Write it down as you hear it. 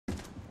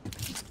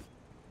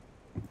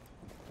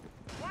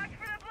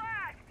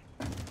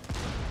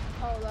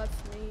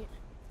right.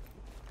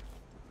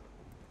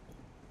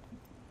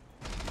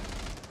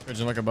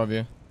 Pigeon, look above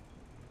you.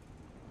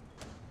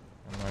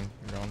 Never mind,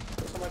 you're gone.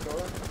 What's on my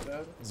door?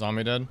 Dead.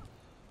 Zombie dead.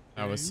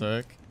 That was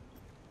sick.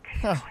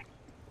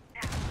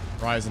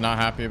 Rise not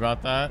happy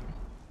about that.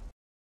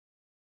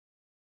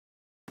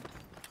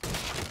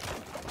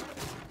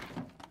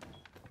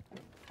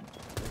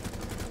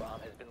 Bomb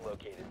has been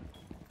located.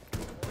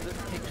 Good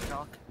pick,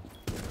 Shawk.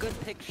 Good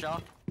pick,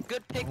 Shawk.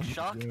 Good pick,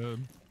 Shawk.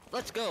 Good.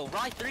 Let's go.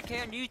 Ride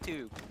 3K on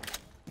YouTube.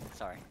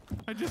 Sorry.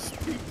 I just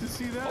peeked to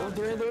see that. Oh,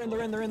 they're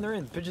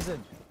in. Pigeon's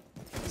in.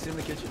 He's in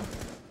the kitchen.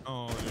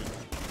 Oh, dude.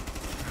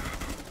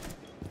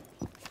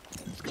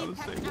 Just gotta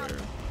say where.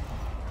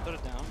 Put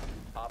it down.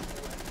 Op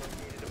 4 has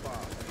located a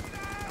bomb.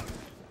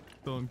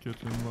 Still in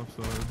kitchen, left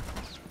side.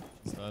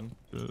 It's dead.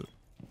 Shit.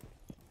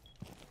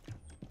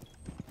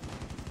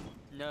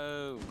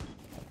 No.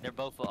 They're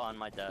both on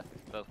my death.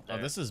 Both there.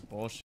 Oh, this is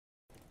bullshit.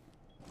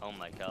 Oh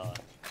my god.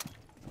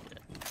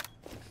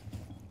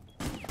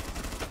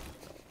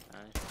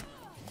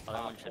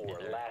 Other one should be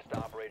there. Last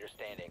operator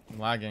standing. I'm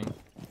lagging.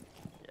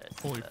 Yes.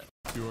 Holy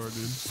f you are,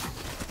 dude.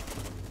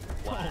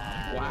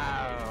 Wow.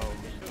 Wow.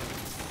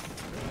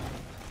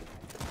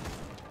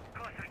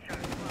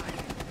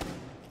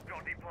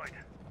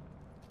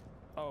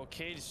 Oh,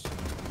 Cage.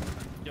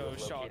 Yo,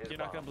 Shawk, you're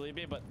not gonna believe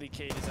me, but the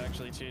Cage is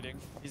actually cheating.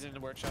 He's in the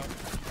workshop.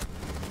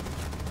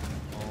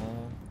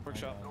 Oh.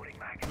 Workshop.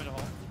 I'm in a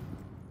hole.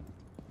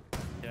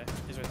 Yeah,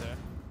 he's right there.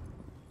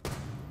 I'm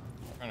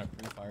trying to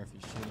pre-fire if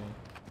he's shooting.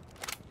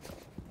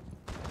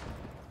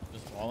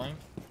 Just walling?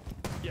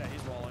 Yeah,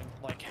 he's walling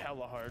like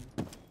hella hard.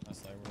 That's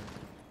that word.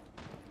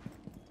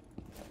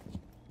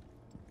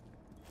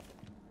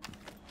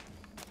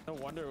 No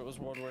wonder it was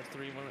World War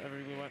III whenever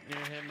we went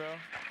near him, bro.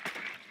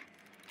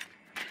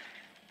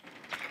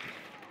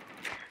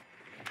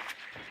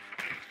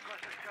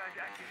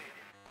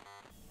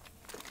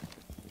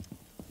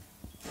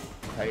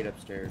 Tight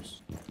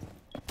upstairs.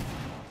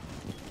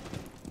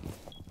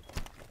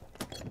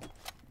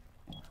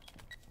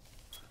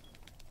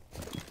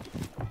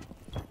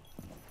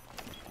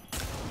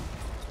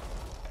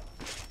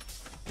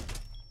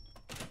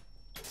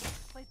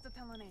 Place the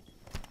terminate.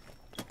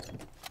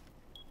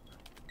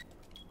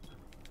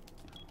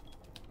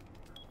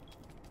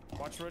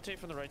 Watch rotate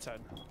from the right side.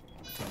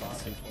 C4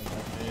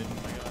 decade. Oh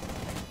my god.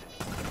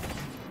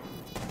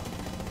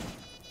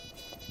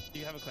 Do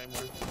you have a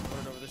claymore? Put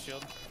it over the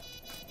shield.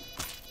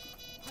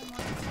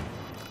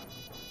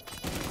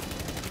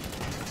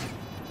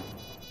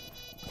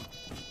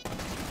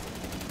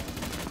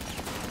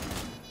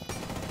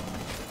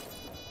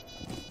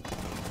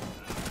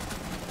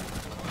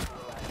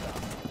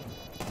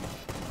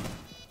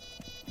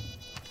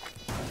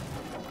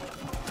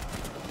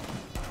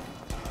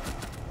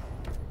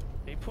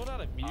 He pulled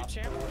out a mute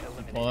chamber?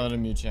 Pull out a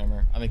mute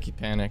jammer. I think he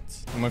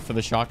panicked. He went for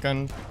the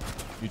shotgun.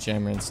 Mute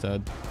jammer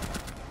instead.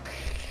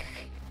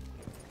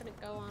 Couldn't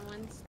go on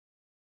ones.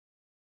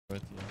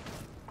 With you.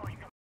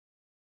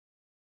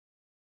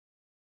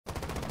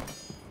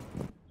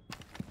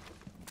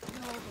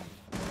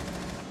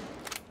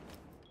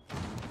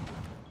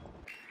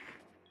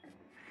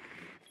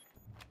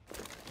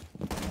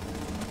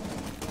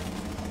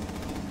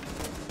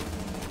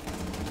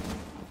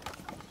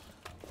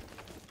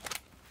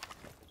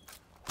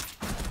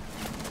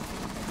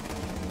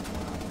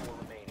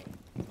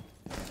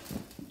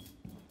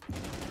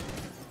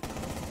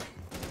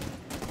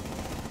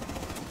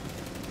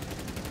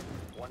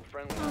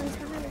 Oh, he's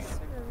behind us.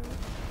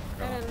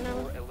 I don't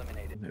know.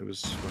 It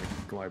was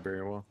like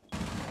library wall.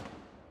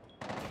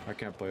 I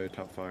can't play a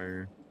top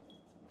fire.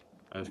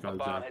 I just got a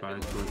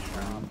jackpot switch.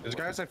 There's a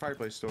guy outside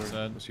fireplace store.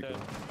 Dead. Let's keep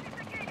going.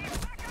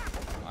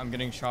 I'm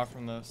getting shot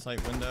from the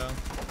site window.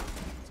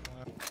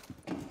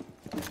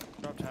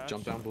 Dropped hatch.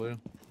 Jump down blue.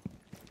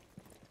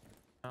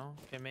 No,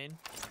 okay, main.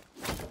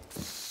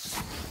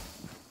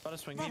 Got a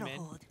swing me,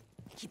 main.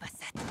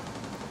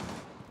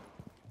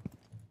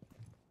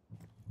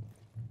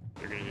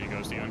 They're gonna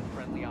go down.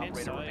 Friendly operator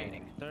Inside.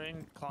 remaining. They're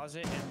in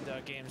closet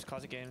and games.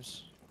 Closet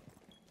games.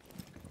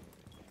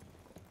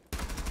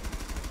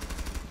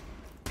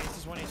 Ace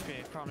is 1 HP.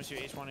 I promise you,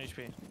 Ace 1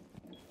 HP.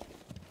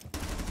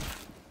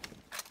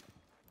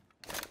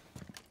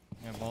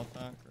 Yeah, vault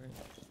that. Great.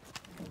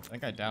 I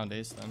think I downed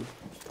Ace then.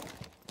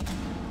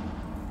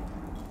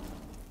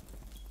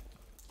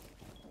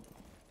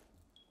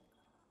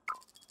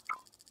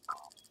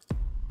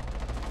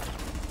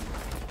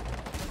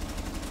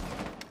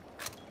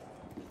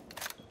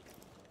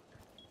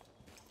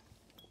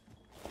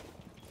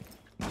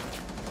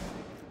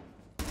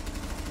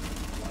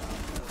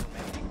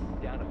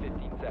 Down to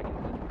 15 seconds.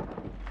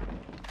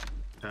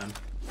 10.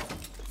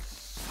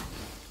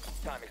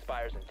 Time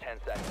expires in 10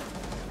 seconds.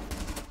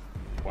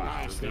 Wow.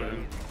 Nice, dude.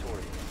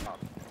 Victorious.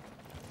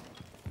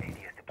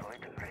 ADS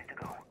deployed and ready to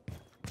go.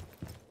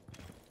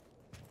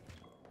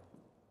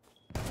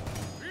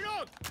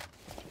 Reload!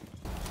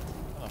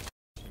 Oh,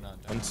 you're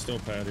not down. I'm still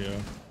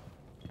patio.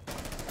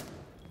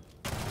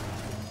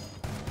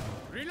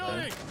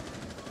 Reloading!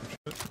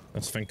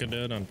 That's Finka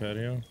dead on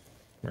patio.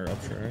 Or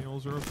upstairs.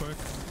 Heals real quick.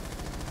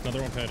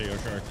 Another one patio,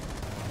 Shark.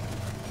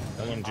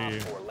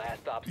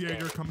 LMG. Yeah,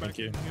 you're come back Thank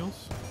you. in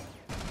heals.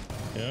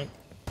 Yep.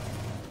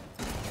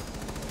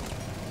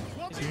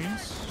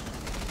 Teams.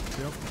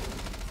 Yep.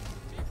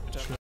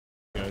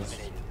 Guys.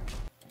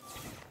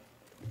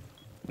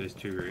 There's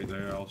two right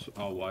there.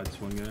 I'll wide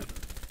swing it.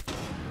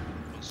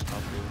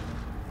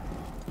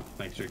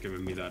 Thanks for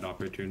giving me that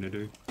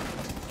opportunity.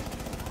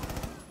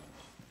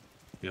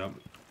 Yep.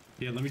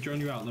 Yeah, let me drone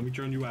you out. Let me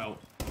drone you out.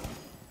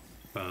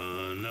 No.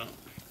 I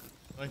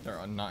feel like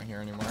they're not here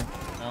anymore.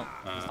 No.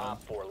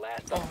 Op 4,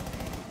 last Oh.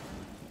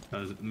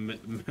 That was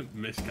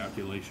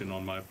miscalculation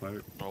on my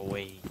part. Oh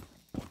wait.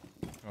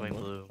 Going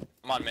blue.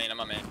 I'm on main. I'm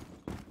on main.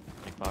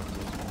 Big boxes.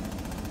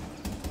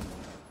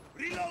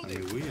 I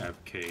mean, we have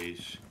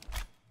K's.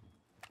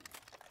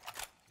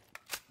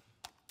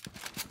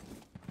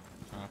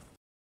 Oh.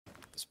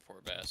 This poor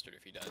bastard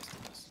if he dies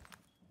to this.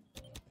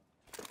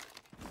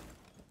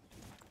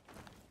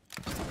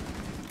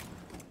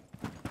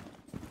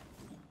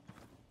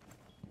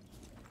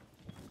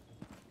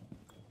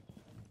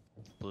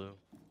 Blue.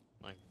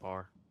 Like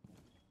bar.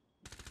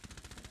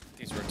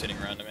 He's rotating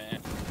around to me.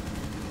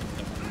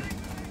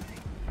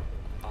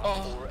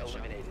 Op 4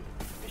 eliminated.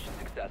 Mission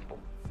successful.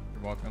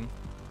 You're welcome.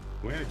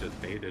 We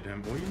just baited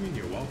him. What do you mean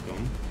you're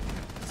welcome?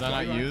 Is that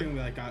Why not you? acting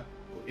like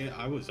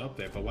I was up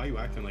there, but why are you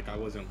acting like I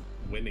wasn't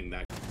winning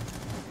that?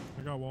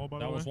 I got wall by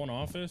the That way. was one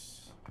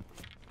office.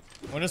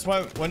 One just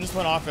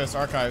went office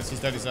archives. He's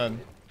dead. He's dead.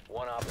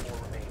 One Op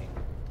 4 remaining.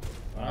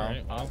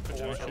 Alright, well, Op 4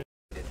 eliminated.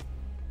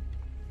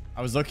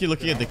 I was looking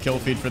at the kill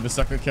feed for the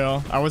second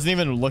kill. I wasn't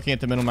even looking at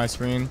the middle of my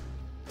screen.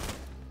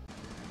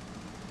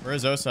 Where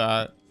is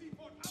Osa at?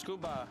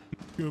 Scuba.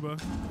 Cuba.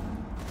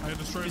 I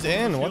destroyed. She's one of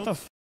in. the What the shields.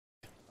 f?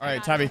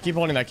 Alright, Tabby, keep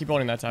holding that. Keep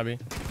holding that, Tabby.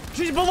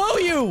 She's below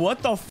you.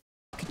 What the f,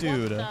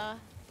 dude?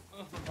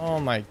 Oh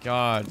my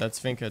god, that's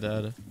Finka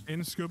dead.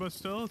 In scuba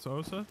still. It's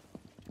Osa.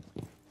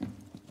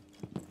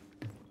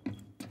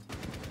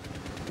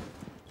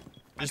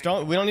 Just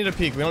don't. We don't need a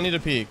peek. We don't need a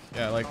peek.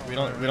 Yeah, like we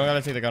don't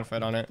gotta take the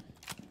gunfight on it.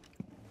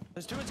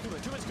 There's two in scuba.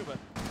 Two in scuba.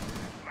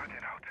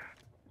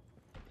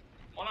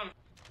 One on.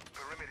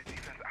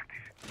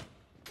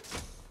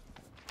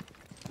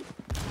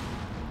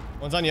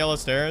 One's on yellow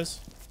stairs.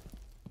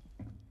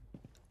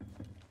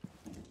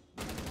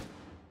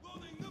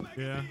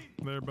 Yeah,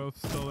 they're both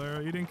still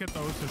there. You didn't get the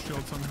Osa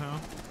shield somehow.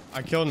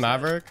 I killed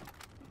Maverick.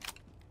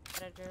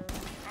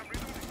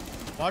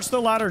 Watch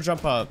the ladder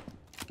jump up.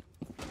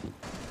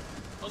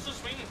 Also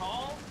swinging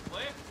hall.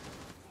 Wait.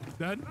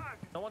 Dead.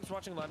 No one's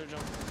watching ladder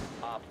jump.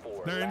 Op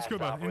 4. They're in last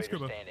scuba, in operator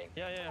scuba. standing.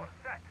 Yeah, yeah.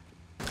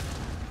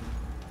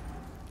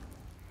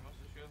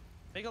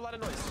 Make a lot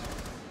of noise.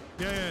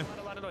 Yeah.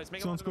 A lot of noise.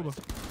 Make Still a in lot of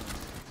scuba.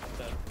 noise.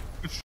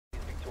 Dead.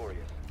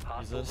 Victorious.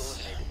 Hostiles Jesus.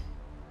 eliminated.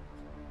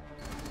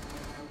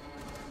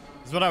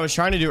 This is what I was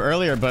trying to do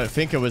earlier, but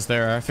Finka was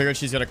there. I figured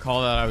she's gonna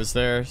call that I was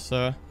there,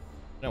 so I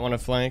didn't want to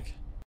flank.